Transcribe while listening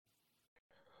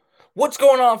What's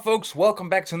going on, folks? Welcome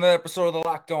back to another episode of the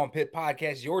Locked On Pitt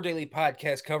Podcast, your daily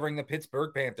podcast covering the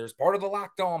Pittsburgh Panthers, part of the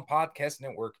Locked On Podcast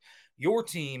Network, your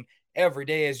team every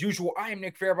day. As usual, I am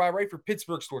Nick Farabaugh, right for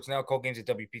Pittsburgh Sports Now, call games at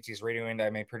WPTS Radio, and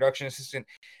I'm a production assistant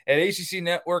at ACC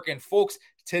Network. And folks,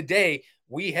 today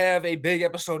we have a big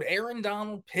episode. Aaron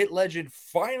Donald, Pitt legend,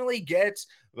 finally gets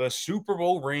the Super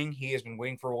Bowl ring he has been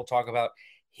waiting for. We'll talk about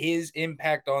his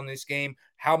impact on this game,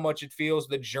 how much it feels,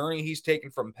 the journey he's taken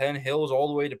from Penn Hills all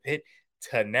the way to Pitt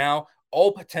to now,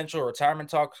 all potential retirement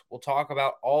talks. We'll talk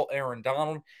about all Aaron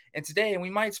Donald. And today, we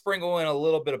might sprinkle in a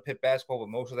little bit of Pitt basketball, but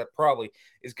most of that probably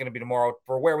is going to be tomorrow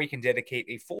for where we can dedicate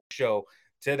a full show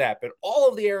to that. But all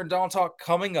of the Aaron Donald talk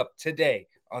coming up today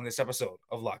on this episode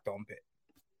of Locked On Pitt.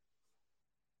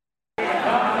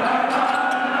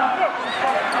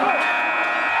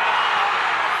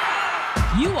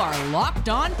 You are Locked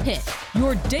On Pitt,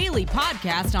 your daily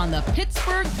podcast on the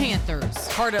Pittsburgh Panthers,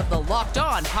 part of the Locked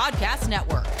On Podcast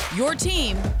Network, your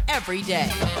team every day.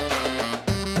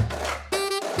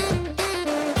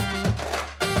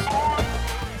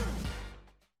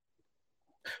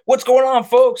 What's going on,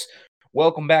 folks?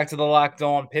 Welcome back to the Locked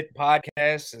On Pitt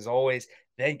Podcast. As always,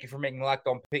 thank you for making Locked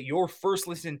On Pitt your first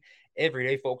listen every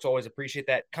day, folks. Always appreciate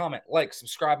that. Comment, like,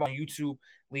 subscribe on YouTube,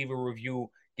 leave a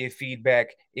review, give feedback.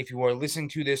 If you are listening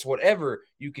to this, whatever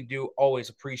you can do, always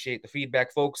appreciate the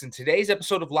feedback, folks. And today's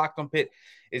episode of Locked On Pitt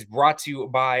is brought to you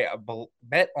by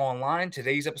Bet Online.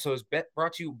 Today's episode is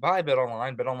brought to you by Bet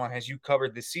Online. Bet Online has you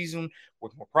covered this season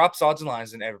with more props, odds, and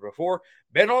lines than ever before.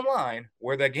 Bet Online,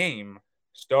 where the game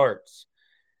starts.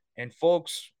 And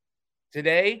folks,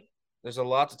 today there's a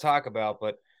lot to talk about,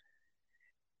 but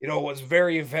it was a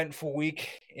very eventful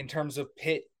week in terms of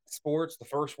Pitt sports. The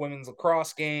first women's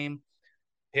lacrosse game,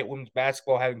 Pitt women's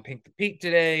basketball having Pink the Peak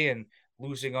today and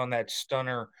losing on that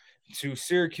stunner to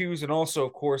Syracuse, and also,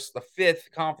 of course, the fifth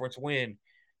conference win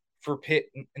for Pitt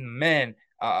and the men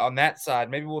on that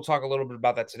side. Maybe we'll talk a little bit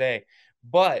about that today.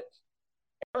 But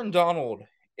Aaron Donald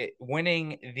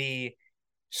winning the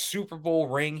Super Bowl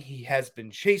ring he has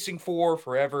been chasing for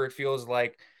forever, it feels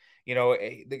like,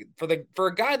 for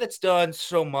a guy that's done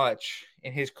so much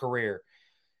in his career,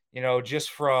 just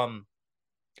from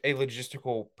a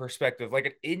logistical perspective, like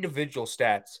an individual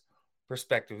stats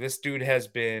perspective, this dude has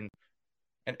been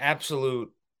an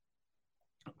absolute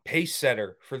pace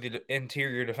setter for the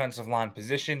interior defensive line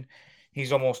position.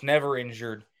 He's almost never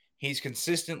injured. He's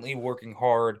consistently working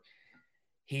hard.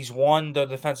 He's won the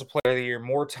Defensive Player of the Year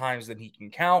more times than he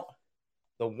can count.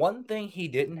 The one thing he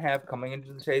didn't have coming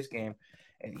into today's game,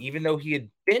 and even though he had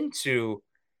been to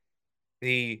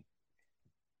the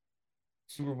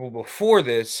Super Bowl before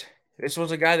this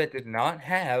was a guy that did not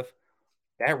have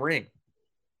that ring.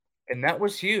 And that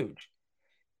was huge.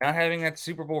 Not having that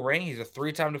Super Bowl ring, he's a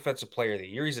three-time Defensive Player of the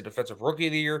Year. He's a Defensive Rookie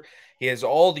of the Year. He has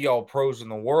all the All-Pros in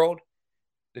the world.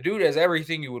 The dude has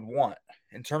everything you would want.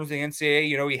 In terms of the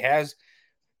NCAA, he has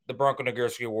the Bronco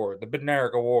Nagurski Award, the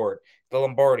Bednarik Award, the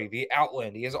Lombardi, the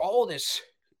Outland. He has all this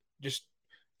just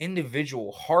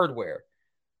individual hardware.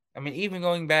 I mean, even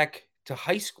going back to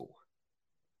high school,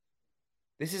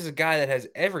 this is a guy that has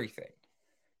everything.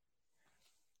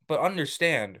 But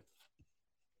understand,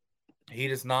 he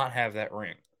does not have that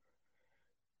ring.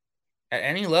 At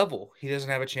any level, he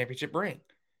doesn't have a championship ring.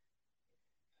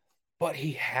 But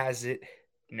he has it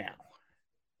now.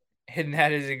 And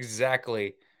that is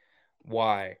exactly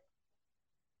why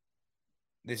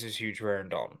this is huge for Aaron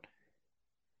Donald.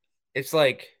 It's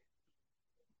like,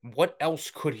 what else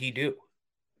could he do?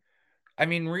 I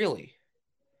mean, really,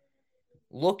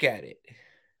 look at it.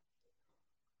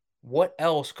 What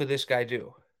else could this guy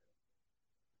do?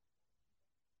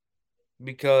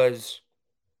 Because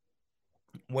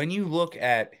when you look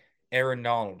at Aaron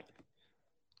Donald,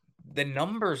 the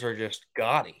numbers are just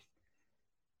gaudy.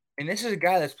 And this is a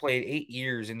guy that's played 8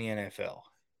 years in the NFL.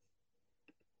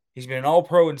 He's been an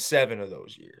All-Pro in 7 of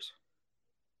those years.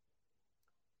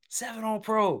 7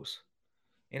 All-Pros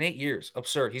in 8 years.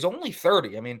 Absurd. He's only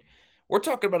 30. I mean, we're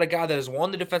talking about a guy that has won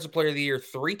the Defensive Player of the Year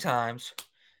 3 times,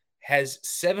 has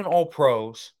 7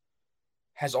 All-Pros,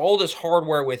 has all this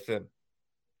hardware with him,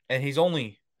 and he's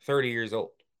only 30 years old.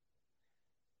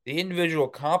 The individual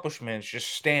accomplishments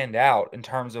just stand out in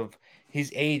terms of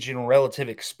his age and relative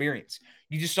experience.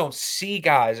 You just don't see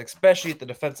guys, especially at the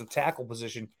defensive tackle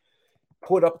position,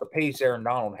 put up the pace Aaron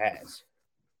Donald has.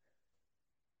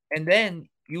 And then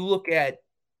you look at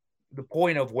the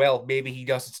point of, well, maybe he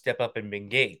doesn't step up in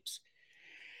big games.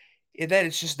 And that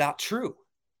it's just not true.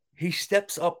 He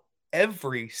steps up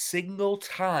every single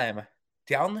time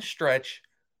down the stretch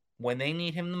when they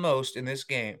need him the most in this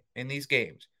game, in these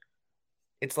games.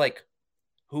 It's like,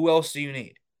 who else do you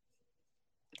need?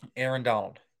 Aaron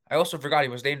Donald. I also forgot he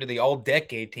was named to the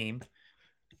All-Decade team.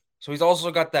 So he's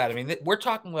also got that. I mean, we're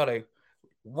talking about a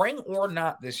ring or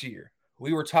not this year.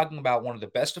 We were talking about one of the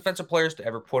best defensive players to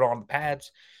ever put on the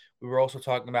pads. We were also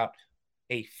talking about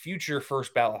a future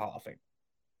first ballot Hall of Fame.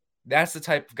 That's the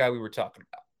type of guy we were talking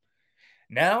about.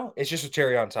 Now, it's just a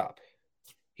cherry on top.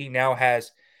 He now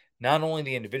has not only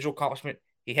the individual accomplishment,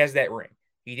 he has that ring.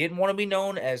 He didn't want to be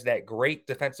known as that great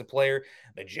defensive player,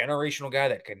 the generational guy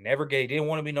that could never get. He didn't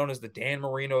want to be known as the Dan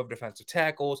Marino of defensive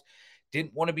tackles.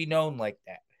 Didn't want to be known like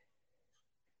that.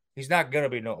 He's not going to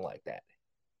be known like that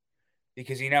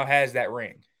because he now has that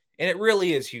ring. And it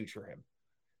really is huge for him.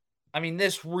 I mean,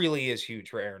 this really is huge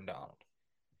for Aaron Donald.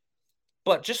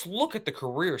 But just look at the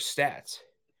career stats.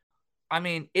 I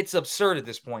mean, it's absurd at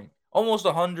this point. Almost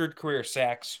 100 career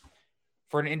sacks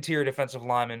for an interior defensive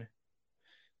lineman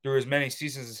through as many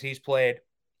seasons as he's played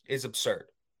is absurd.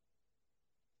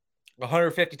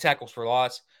 150 tackles for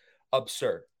loss,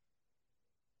 absurd.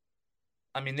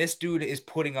 I mean, this dude is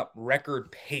putting up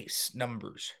record pace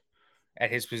numbers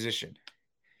at his position.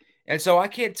 And so I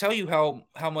can't tell you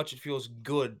how much it feels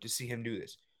good to see him do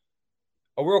this.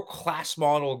 A real class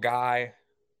model guy,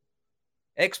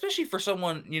 especially for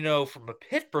someone, from a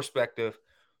Pitt perspective.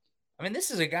 I mean, this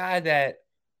is a guy that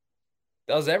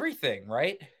does everything,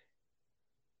 right?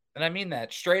 And I mean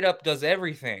that straight up does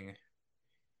everything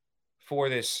for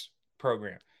this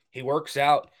program. He works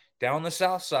out down the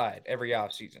South Side every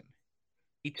offseason.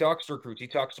 He talks to recruits. He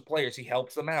talks to players. He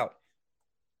helps them out.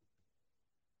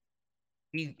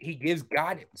 He gives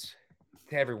guidance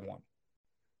to everyone.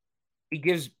 He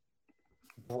gives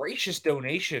gracious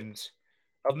donations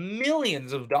of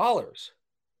millions of dollars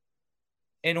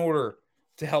in order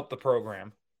to help the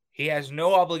program. He has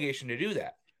no obligation to do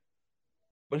that.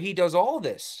 But he does all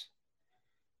this.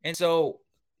 And so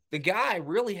the guy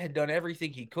really had done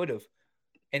everything he could have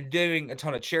and doing a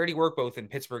ton of charity work both in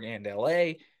Pittsburgh and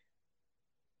LA.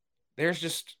 There's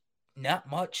just not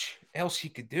much else he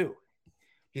could do.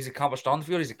 He's accomplished on the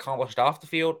field. He's accomplished off the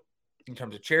field in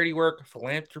terms of charity work,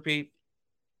 philanthropy.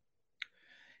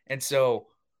 And so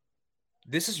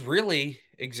this is really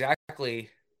exactly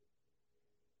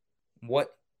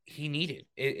what he needed.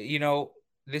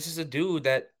 This is a dude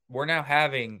that we're now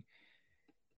having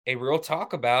a real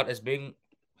talk about as being,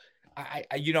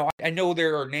 I know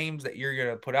there are names that you're going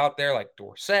to put out there like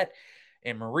Dorsett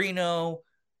and Marino.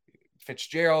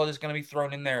 Fitzgerald is going to be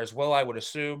thrown in there as well, I would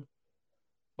assume.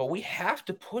 But we have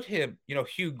to put him,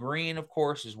 Hugh Green, of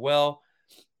course, as well.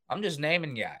 I'm just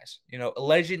naming guys,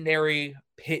 legendary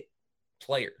Pitt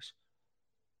players.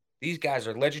 These guys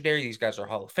are legendary. These guys are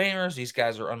Hall of Famers. These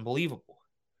guys are unbelievable.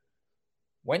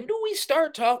 When do we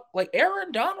start talking? Like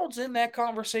Aaron Donald's in that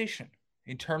conversation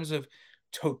in terms of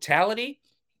totality,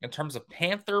 in terms of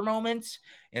Panther moments,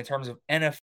 in terms of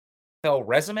NFL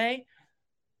resume,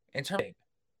 in terms of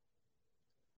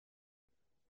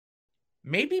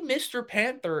maybe Mr.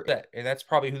 Panther, and that's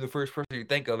probably who the first person you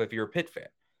think of if you're a Pitt fan.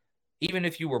 Even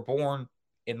if you were born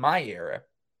in my era,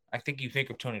 I think you think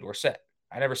of Tony Dorsett.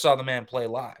 I never saw the man play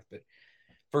live, but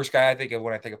first guy I think of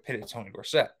when I think of Pitt is Tony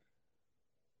Dorsett.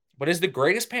 But is the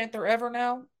greatest Panther ever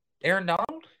now Aaron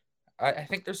Donald? I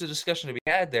think there's a discussion to be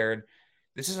had there, and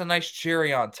this is a nice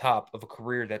cherry on top of a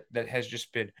career that has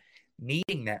just been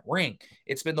needing that ring.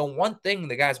 It's been the one thing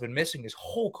the guy's been missing his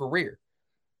whole career.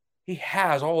 He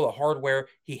has all the hardware.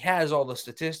 He has all the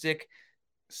statistics.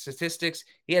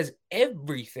 He has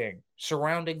everything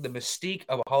surrounding the mystique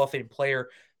of a Hall of Fame player.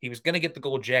 He was going to get the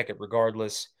gold jacket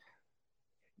regardless.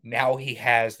 Now he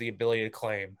has the ability to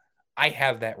claim, I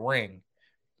have that ring.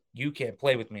 You can't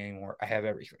play with me anymore. I have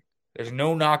everything. There's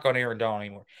no knock on Aaron Donald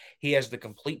anymore. He has the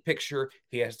complete picture.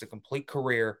 He has the complete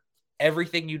career.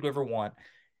 Everything you'd ever want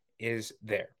is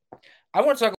there. I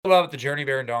want to talk about the journey of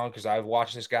Aaron Donald because I've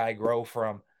watched this guy grow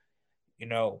from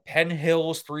Penn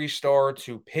Hills 3-star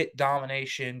to Pitt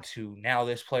domination to now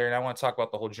this player. And I want to talk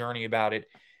about the whole journey about it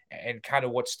and kind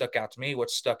of what stuck out to me, what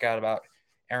stuck out about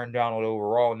Aaron Donald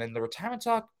overall. And then the retirement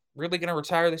talk, really going to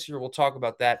retire this year. We'll talk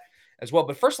about that as well.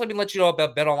 But first, let me let you know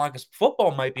about BetOnline because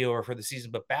football might be over for the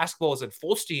season, but basketball is in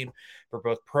full steam for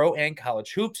both pro and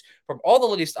college hoops. From all the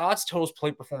latest odds, totals,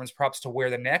 play performance props to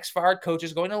where the next fired coach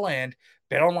is going to land,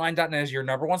 BetOnline.net is your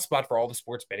number one spot for all the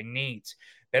sports betting needs.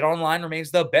 BetOnline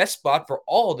remains the best spot for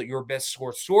all of your best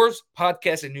sports scores,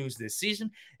 podcasts, and news this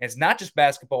season. And it's not just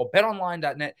basketball.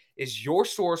 BetOnline.net is your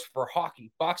source for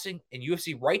hockey, boxing, and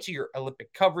UFC right to your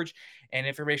Olympic coverage and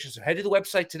information. So head to the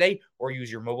website today or use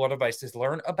your mobile device to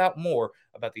learn about more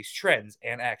about these trends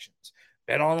and actions.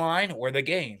 BetOnline, where the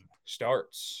game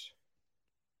starts.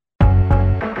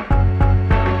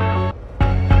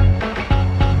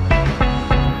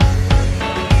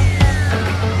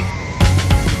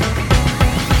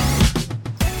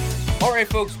 right,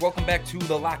 folks, welcome back to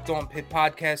the Locked On Pitt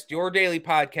podcast, your daily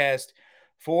podcast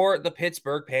for the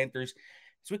Pittsburgh Panthers.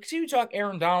 So we continue to talk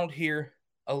Aaron Donald here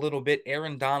a little bit.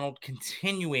 Aaron Donald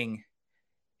continuing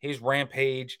his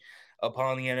rampage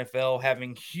upon the NFL,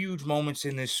 having huge moments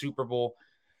in this Super Bowl.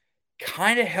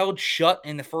 Kind of held shut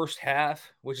in the first half,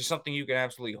 which is something you can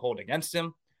absolutely hold against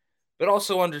him, but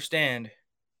also understand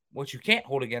what you can't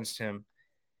hold against him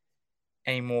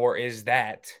anymore is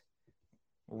that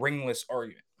ringless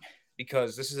argument.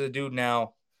 Because this is a dude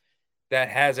now that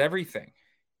has everything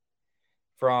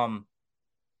from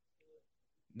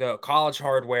the college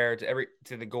hardware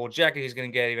to the gold jacket he's going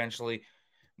to get eventually.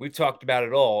 We've talked about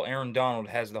it all. Aaron Donald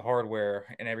has the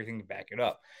hardware and everything to back it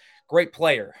up. Great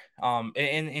player,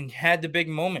 and had the big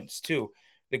moments too.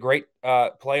 The great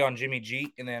play on Jimmy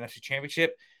G in the NFC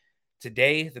Championship.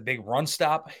 Today, the big run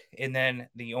stop, and then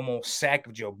the almost sack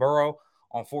of Joe Burrow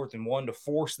on 4th and 1 to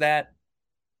force that.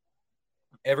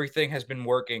 Everything has been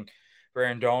working for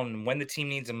Aaron Donald, and when the team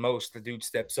needs him most, the dude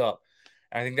steps up.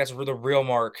 And I think that's the real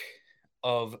mark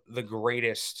of the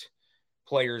greatest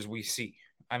players we see.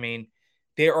 I mean,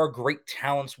 there are great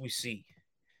talents we see,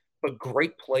 but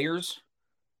great players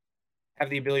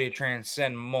have the ability to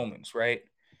transcend moments, right?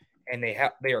 And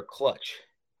they are clutch.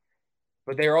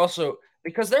 But they're also,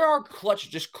 because there are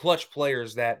clutch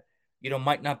players that,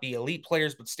 might not be elite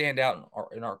players, but stand out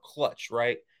in our clutch,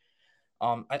 right?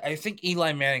 I think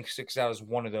Eli Manning sticks out as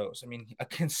one of those. I mean, a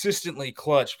consistently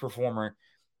clutch performer,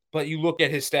 but you look at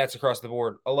his stats across the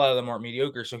board, a lot of them aren't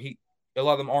mediocre. So a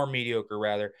lot of them are mediocre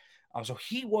rather. So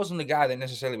he wasn't the guy that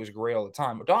necessarily was great all the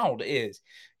time, but Donald is.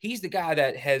 He's the guy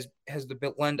that has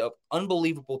the blend of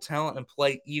unbelievable talent and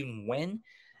play even when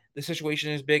the situation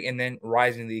is big, and then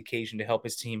rising to the occasion to help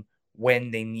his team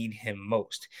when they need him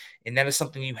most. And that is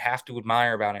something you have to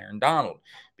admire about Aaron Donald,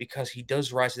 because he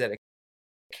does rise to that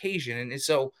occasion. And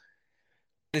so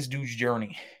this dude's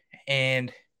journey,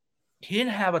 and he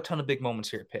didn't have a ton of big moments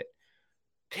here at Pitt.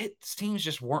 Pitt's teams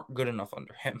just weren't good enough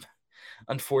under him,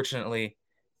 unfortunately,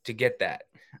 to get that.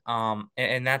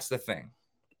 And that's the thing.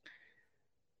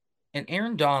 And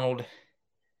Aaron Donald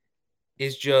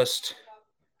is just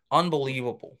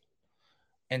unbelievable.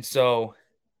 And so,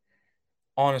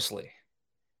 honestly,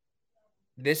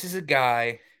 this is a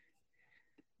guy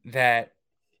that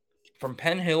from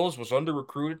Penn Hills was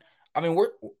under-recruited. I mean,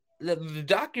 the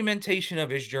documentation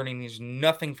of his journey means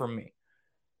nothing from me.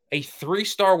 A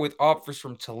 3-star with offers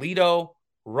from Toledo,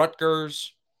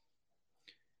 Rutgers,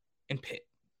 and Pitt.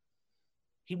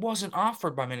 He wasn't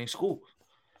offered by many schools.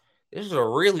 This is a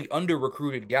really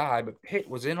under-recruited guy, but Pitt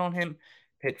was in on him.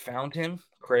 Pitt found him.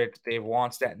 Credit to Dave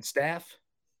Wannstedt and staff.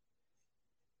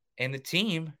 And the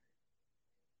team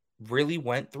really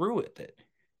went through with it.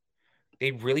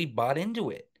 They really bought into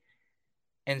it.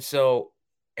 And so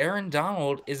Aaron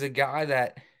Donald is a guy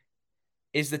that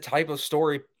is the type of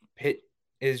story Pitt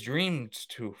is dreamed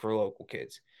to for local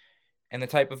kids. And the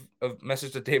type of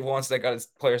message that Dave Wannstedt got his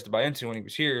players to buy into when he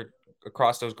was here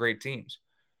across those great teams.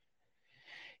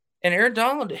 And Aaron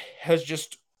Donald there's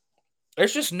just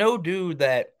no dude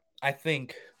that I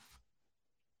think,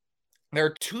 there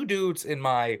are 2 dudes in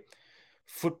my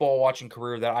football watching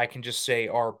career that I can just say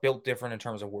are built different in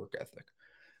terms of work ethic.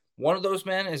 One of those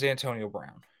men is Antonio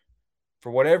Brown.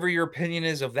 For whatever your opinion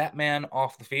is of that man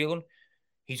off the field,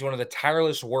 he's one of the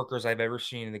tireless workers I've ever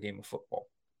seen in the game of football.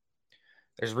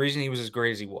 There's a reason he was as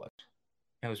great as he was.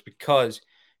 It was because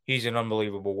he's an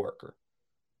unbelievable worker.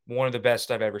 One of the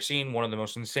best I've ever seen, one of the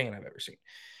most insane I've ever seen.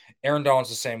 Aaron Donald's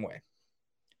the same way.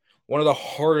 One of the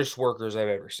hardest workers I've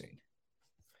ever seen.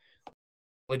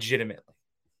 Legitimately.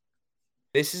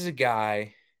 This is a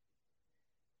guy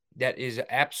that is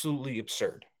absolutely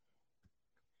absurd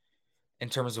in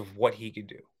terms of what he could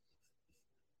do.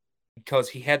 Because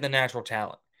he had the natural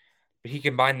talent, but he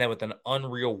combined that with an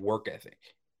unreal work ethic.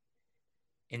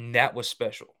 And that was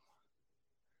special.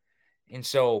 And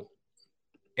so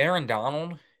Aaron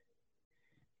Donald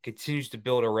continues to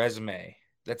build a resume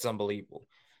that's unbelievable.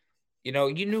 You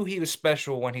knew he was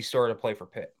special when he started to play for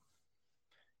Pitt.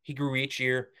 He grew each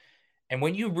year. And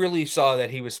when you really saw that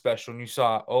he was special and you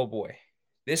saw, oh boy,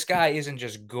 this guy isn't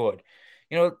just good.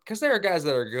 Because there are guys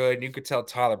that are good. And you could tell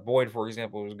Tyler Boyd, for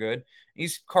example, was good.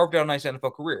 He's carved out a nice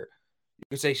NFL career. You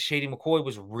could say Shady McCoy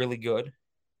was really good.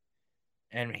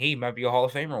 And he might be a Hall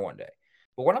of Famer one day.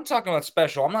 But when I'm talking about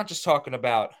special, I'm not just talking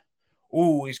about,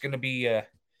 he's going to be an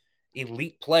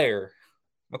elite player.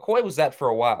 McCoy was that for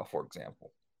a while, for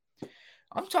example.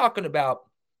 I'm talking about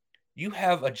you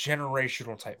have a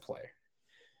generational type player.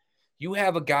 You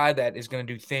have a guy that is going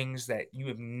to do things that you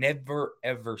have never,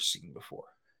 ever seen before.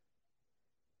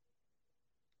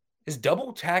 Is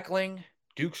double tackling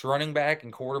Duke's running back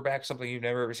and quarterback, something you've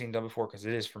never ever seen done before, because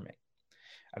it is for me.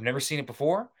 I've never seen it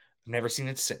before. I've never seen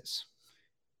it since.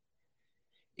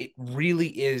 It really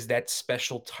is that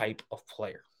special type of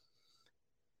player.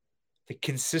 The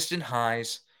consistent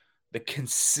highs, the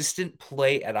consistent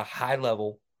play at a high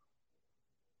level.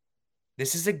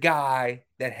 This is a guy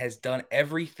that has done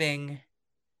everything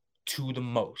to the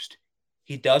most.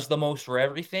 He does the most for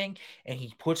everything, and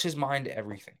he puts his mind to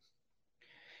everything.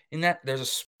 In that, there's a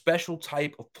special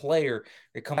type of player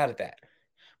that comes out of that.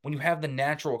 When you have the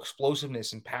natural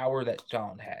explosiveness and power that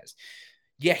Don has.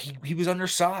 Yeah, he was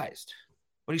undersized,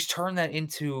 but he's turned that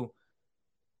into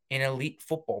an elite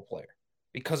football player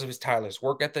because of his tireless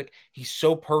work ethic. He's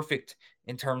so perfect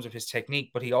in terms of his technique,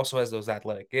 but he also has those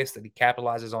athletic gifts that he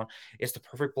capitalizes on. It's the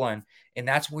perfect blend, and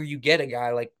that's where you get a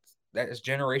guy like that as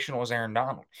generational as Aaron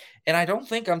Donald. And I don't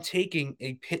think I'm taking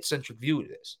a Pitt-centric view of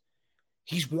this.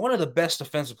 He's one of the best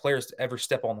defensive players to ever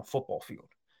step on the football field.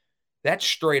 That's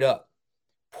straight up.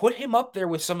 Put him up there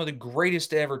with some of the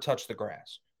greatest to ever touch the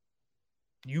grass.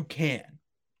 You can.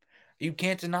 You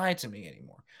can't deny it to me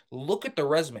anymore. Look at the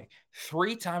resume.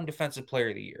 3-time Defensive Player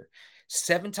of the Year.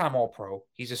 7-time All-Pro.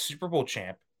 He's a Super Bowl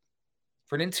champ.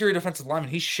 For an interior defensive lineman,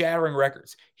 he's shattering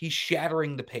records. He's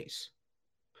shattering the pace.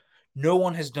 No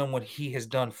one has done what he has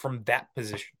done from that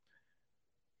position.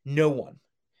 No one.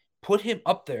 Put him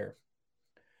up there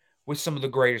with some of the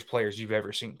greatest players you've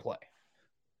ever seen play.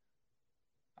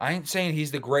 I ain't saying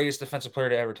he's the greatest defensive player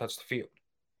to ever touch the field,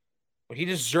 but he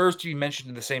deserves to be mentioned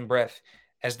in the same breath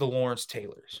as the Lawrence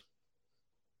Taylors.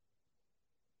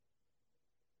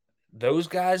 Those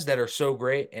guys that are so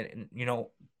great, and you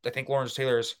know, I think Lawrence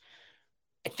Taylor is,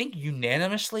 I think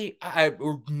unanimously,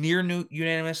 or near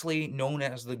unanimously known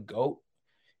as the GOAT,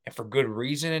 and for good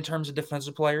reason in terms of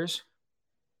defensive players.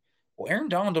 Well, Aaron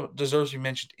Donald deserves to be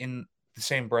mentioned in the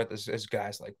same breath as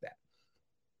guys like that.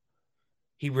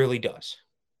 He really does.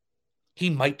 He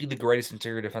might be the greatest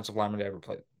interior defensive lineman to ever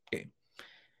play the game.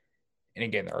 And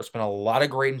again, there's been a lot of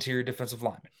great interior defensive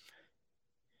linemen.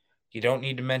 You don't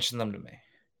need to mention them to me.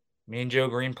 Me and Joe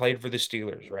Green played for the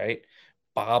Steelers, right?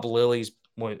 Bob Lilly's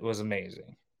was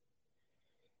amazing.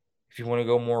 If you want to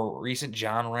go more recent,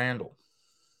 John Randall,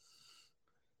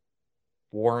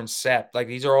 Warren Sapp. Like,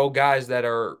 these are all guys that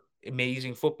are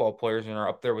amazing football players and are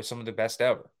up there with some of the best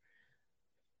ever.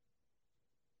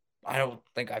 I don't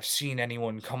think I've seen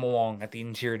anyone come along at the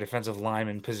interior defensive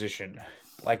lineman position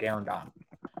like Aaron Donald.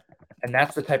 And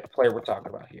that's the type of player we're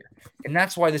talking about here. And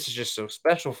that's why this is just so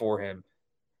special for him,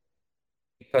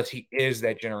 because he is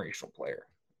that generational player.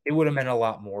 It would have meant a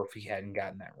lot more if he hadn't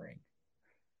gotten that ring.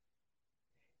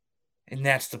 And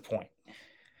that's the point.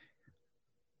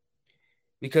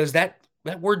 Because that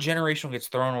word generational gets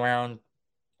thrown around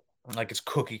like it's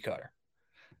cookie cutter.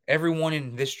 Everyone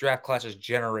in this draft class is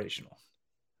generational.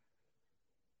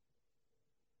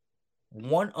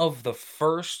 One of the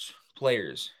first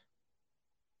players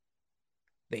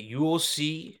that you will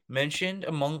see mentioned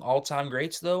among all-time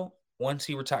greats, though, once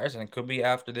he retires, and it could be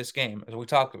after this game, as we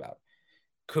talked about,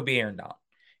 could be Aaron Donald.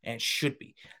 And it should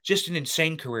be. Just an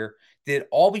insane career. Did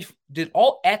all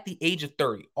at the age of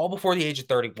 30, all before the age of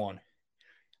 31.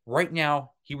 Right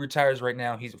now, he retires right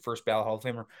now. He's a first ballot Hall of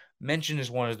Famer. Mentioned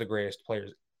as one of the greatest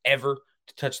players ever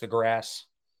to touch the grass.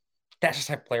 That's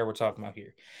the type of player we're talking about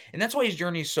here. And that's why his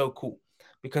journey is so cool.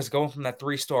 Because going from that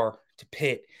 3-star to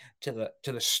Pitt, to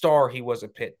the star he was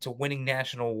at Pitt, to winning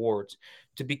national awards,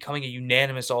 to becoming a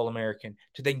unanimous All-American,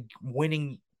 to then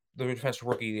winning the Defensive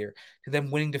Rookie of the Year, to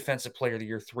then winning Defensive Player of the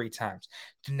Year 3 times,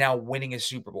 to now winning a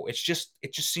Super Bowl. It just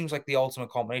seems like the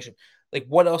ultimate culmination. Like,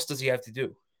 what else does he have to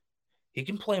do? He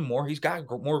can play more. He's got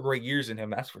more great years in him,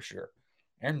 that's for sure.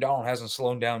 Aaron Donald hasn't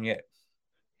slowed down yet.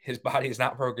 His body is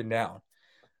not broken down.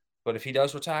 But if he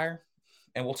does retire,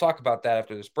 and we'll talk about that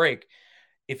after this break,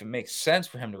 if it makes sense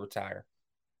for him to retire,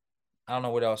 I don't know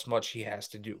what else much he has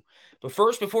to do. But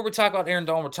first, before we talk about Aaron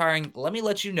Donald retiring, let me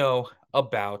let you know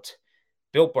about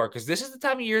Built Bar, because this is the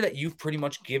time of year that you've pretty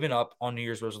much given up on New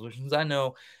Year's resolutions, I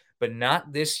know, but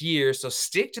not this year. So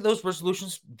stick to those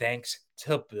resolutions thanks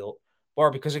to Built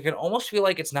Bar, because it can almost feel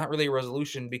like it's not really a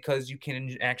resolution because you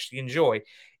can actually enjoy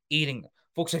eating them.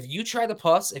 Folks, if you try the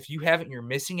Puffs, if you haven't, you're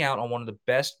missing out on one of the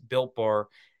best Built Bar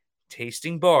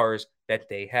tasting bars that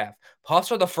they have.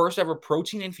 Puffs are the first ever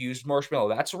protein-infused marshmallow.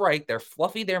 That's right. They're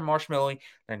fluffy. They're marshmallowy.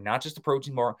 They're not just a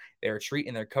protein bar. They're a treat,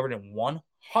 and they're covered in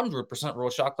 100% real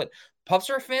chocolate. Puffs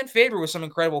are a fan favorite with some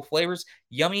incredible flavors.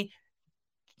 Yummy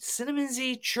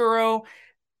cinnamon-y churro,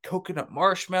 coconut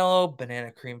marshmallow,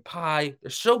 banana cream pie.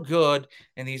 They're so good,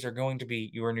 and these are going to be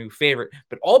your new favorite.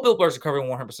 But all Built Bars are covered in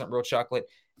 100% real chocolate.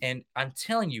 And I'm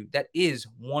telling you, that is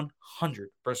 100%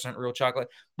 real chocolate,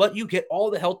 but you get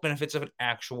all the health benefits of an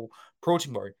actual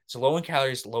protein bar. It's low in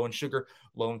calories, low in sugar,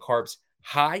 low in carbs,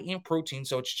 high in protein.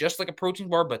 So it's just like a protein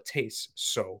bar, but tastes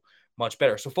so much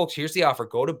better. So folks, here's the offer.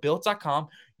 Go to built.com,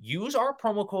 use our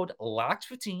promo code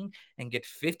LOCKED15 and get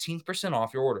 15%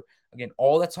 off your order. Again,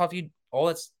 all that's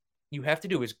you have to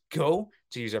do is go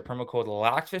to use our promo code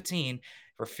LOCKED15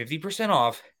 for 50%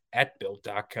 off at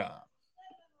built.com.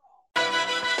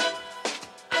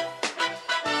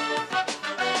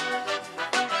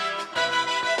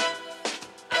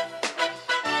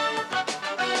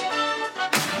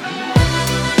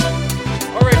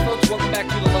 Welcome back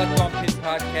to the Locked On Pitt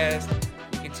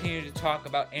podcast. We continue to talk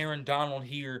about Aaron Donald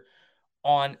here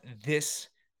on this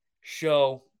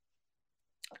show.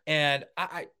 And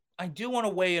I do want to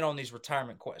weigh in on these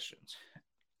retirement questions.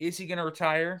 Is he going to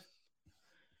retire?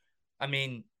 I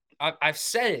mean, I've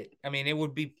said it. I mean, it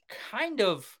would be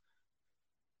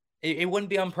it wouldn't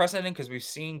be unprecedented because we've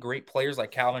seen great players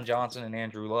like Calvin Johnson and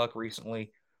Andrew Luck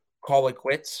recently call it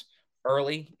quits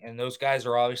early. And those guys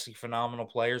are obviously phenomenal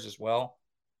players as well.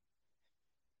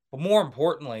 But more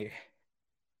importantly,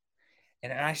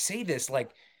 and I say this,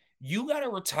 like, you got to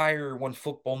retire when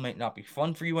football might not be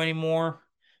fun for you anymore,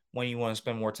 when you want to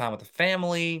spend more time with the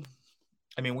family.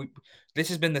 I mean, this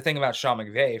has been the thing about Sean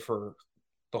McVay for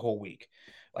the whole week.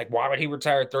 Like, why would he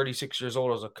retire at 36 years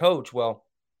old as a coach? Well,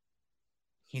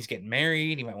 he's getting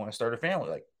married. He might want to start a family.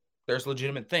 Like, there's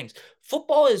legitimate things.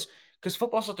 Because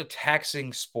football's such a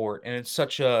taxing sport, and it's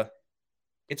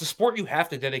a sport you have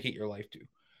to dedicate your life to.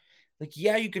 Like,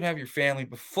 yeah, you can have your family,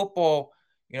 but football,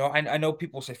 you know, I know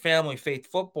people say family,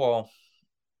 faith, football.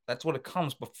 That's what it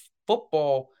comes. But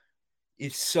football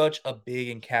is such a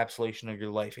big encapsulation of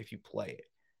your life if you play it.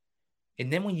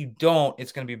 And then when you don't,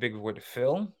 it's going to be a big void to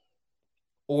fill,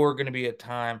 or going to be a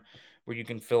time where you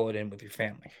can fill it in with your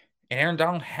family. And Aaron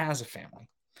Donald has a family.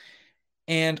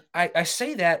 And I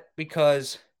say that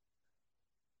because,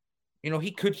 you know, he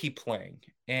could keep playing,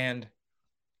 and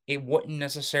it wouldn't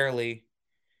necessarily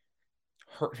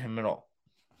hurt him at all.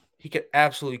 He could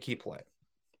absolutely keep playing.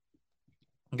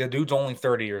 The dude's only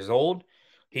 30 years old.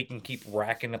 He can keep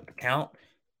racking up the count,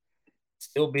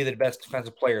 still be the best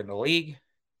defensive player in the league.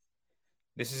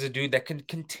 This is a dude that can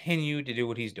continue to do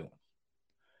what he's doing.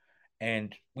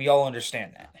 And we all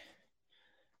understand that.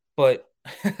 But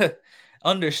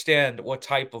understand what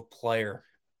type of player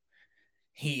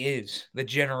he is, the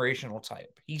generational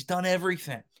type. He's done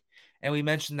everything. And we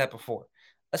mentioned that before.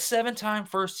 A 7-time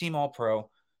first-team All-Pro.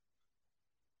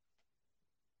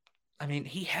 I mean,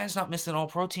 he has not missed an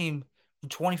All-Pro team from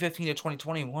 2015 to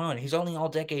 2021. He's only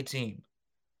All-Decade team.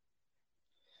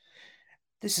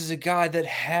 This is a guy that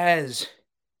has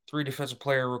 3 Defensive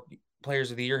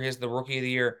Players of the Year. He has the Rookie of the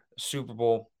Year, Super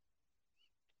Bowl.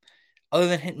 Other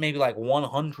than hitting maybe like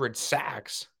 100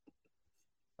 sacks,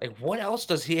 like, what else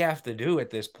does he have to do at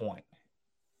this point?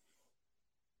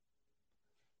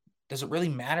 Does it really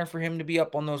matter for him to be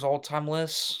up on those all-time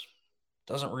lists?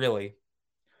 Doesn't really.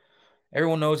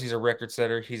 Everyone knows he's a record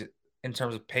setter. He's, in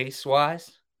terms of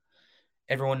pace-wise,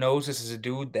 everyone knows this is a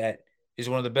dude that is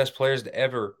one of the best players to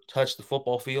ever touch the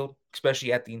football field,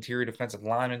 especially at the interior defensive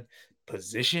lineman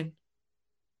position.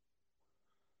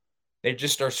 There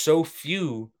just are so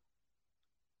few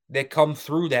that come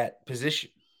through that position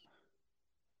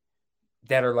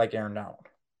that are like Aaron Donald.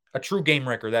 A true game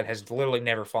record that has literally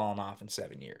never fallen off in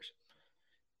 7 years.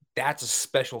 That's a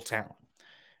special talent.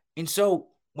 And so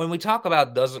when we talk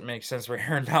about does it make sense for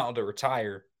Aaron Donald to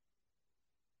retire,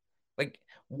 like,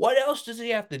 what else does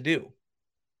he have to do?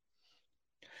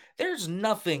 There's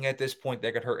nothing at this point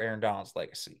that could hurt Aaron Donald's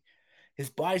legacy. His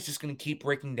body's just going to keep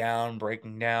breaking down,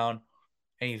 and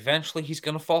eventually he's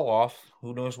going to fall off.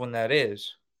 Who knows when that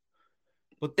is?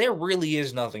 But there really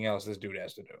is nothing else this dude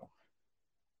has to do.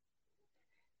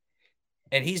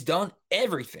 And he's done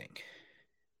everything.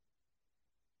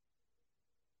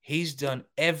 He's done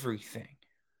everything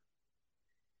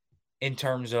in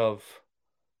terms of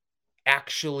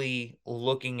actually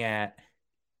looking at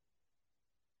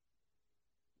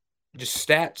just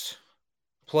stats,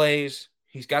 plays.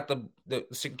 He's got the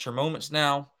signature moments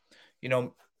now. You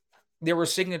know, there were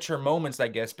signature moments, I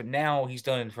guess, but now he's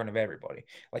done it in front of everybody.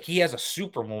 Like, he has a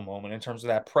Super Bowl moment in terms of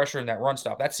that pressure and that run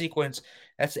stop. That sequence,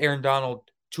 that's Aaron Donald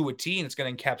to a T, and it's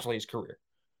going to encapsulate his career.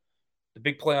 The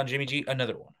big play on Jimmy G,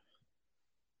 another one.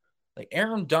 Like,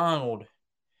 Aaron Donald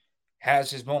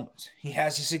has his moments. He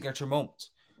has his signature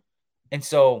moments. And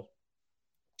so,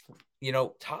 you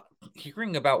know,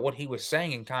 hearing about what he was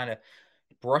saying and kind of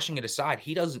brushing it aside,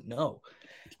 he doesn't know.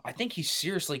 I think he's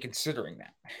seriously considering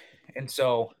that. And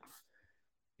so,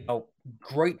 you know,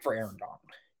 great for Aaron Donald.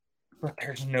 but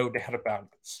there's no doubt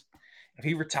about this. If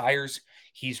he retires,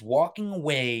 he's walking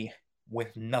away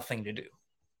with nothing to do.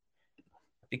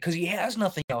 Because he has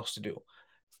nothing else to do.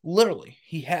 Literally,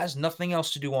 he has nothing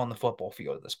else to do on the football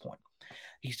field at this point.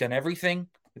 He's done everything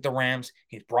with the Rams.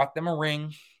 He's brought them a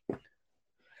ring.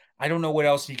 I don't know what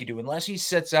else he could do unless he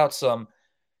sets out some,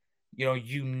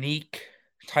 unique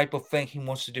type of thing he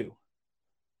wants to do.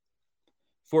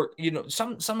 For,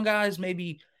 some guys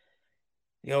maybe,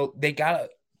 they got to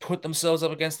put themselves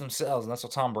up against themselves, and that's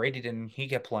what Tom Brady did, and he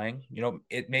kept playing.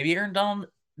 Maybe Aaron Donald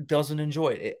doesn't enjoy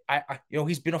it.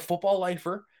 He's been a football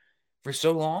lifer for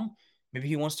so long. Maybe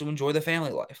he wants to enjoy the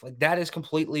family life. Like, that is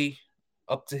completely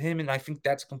up to him, and I think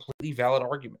that's a completely valid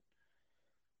argument.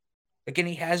 Again,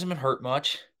 he hasn't been hurt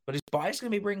much, but his body's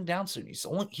going to be breaking down soon.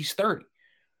 He's 30.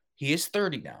 He is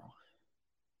 30 now.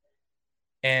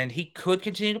 And he could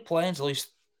continue to play until he's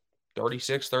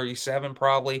 36, 37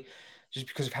 probably, just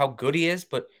because of how good he is,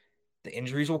 but the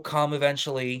injuries will come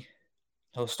eventually.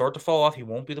 He'll start to fall off. He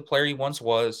won't be the player he once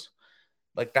was.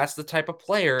 Like, that's the type of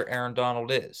player Aaron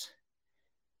Donald is.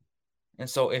 And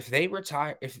so if they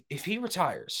retire, if he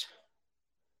retires,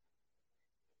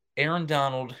 Aaron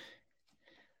Donald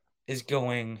is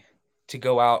going to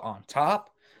go out on top.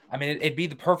 I mean, it'd be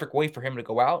the perfect way for him to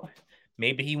go out.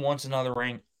 Maybe he wants another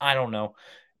ring. I don't know.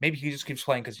 Maybe he just keeps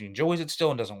playing because he enjoys it still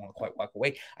and doesn't want to quite walk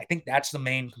away. I think that's the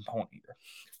main component here.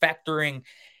 Factoring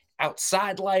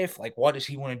outside life, like what does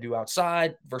he want to do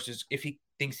outside versus if he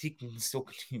thinks he can still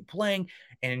continue playing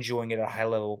and enjoying it at a high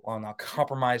level while not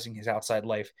compromising his outside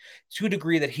life to a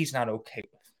degree that he's not okay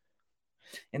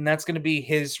with. And that's going to be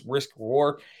his risk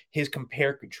reward, his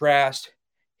compare contrast,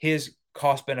 his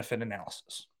cost benefit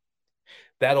analysis.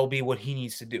 That'll be what he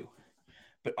needs to do.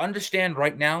 But understand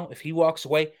right now, if he walks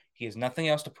away, he has nothing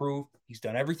else to prove. He's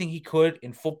done everything he could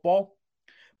in football,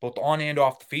 both on and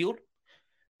off the field.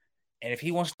 And if he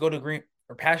wants to go to green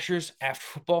or pastures after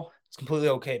football, it's completely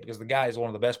okay because the guy is one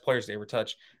of the best players to ever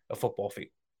touch a football field.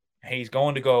 And he's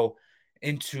going to go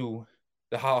into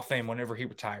the Hall of Fame whenever he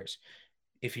retires,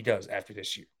 if he does after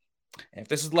this year. And if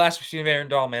this is the last we've seen of Aaron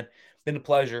Donald, man, been a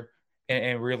pleasure.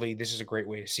 And really, this is a great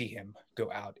way to see him go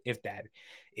out if that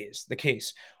is the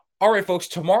case. All right, folks,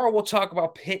 tomorrow we'll talk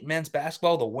about Pitt men's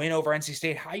basketball, the win over NC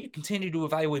State, how you continue to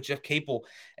evaluate Jeff Capel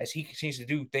as he continues to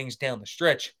do things down the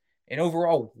stretch, and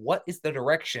overall, what is the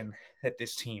direction that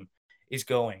this team is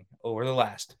going over the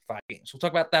last 5 games. We'll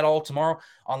talk about that all tomorrow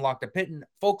on Locked On Pitt. And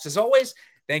folks, as always,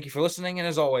 thank you for listening. And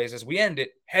as always, as we end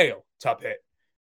it, hail to Pitt.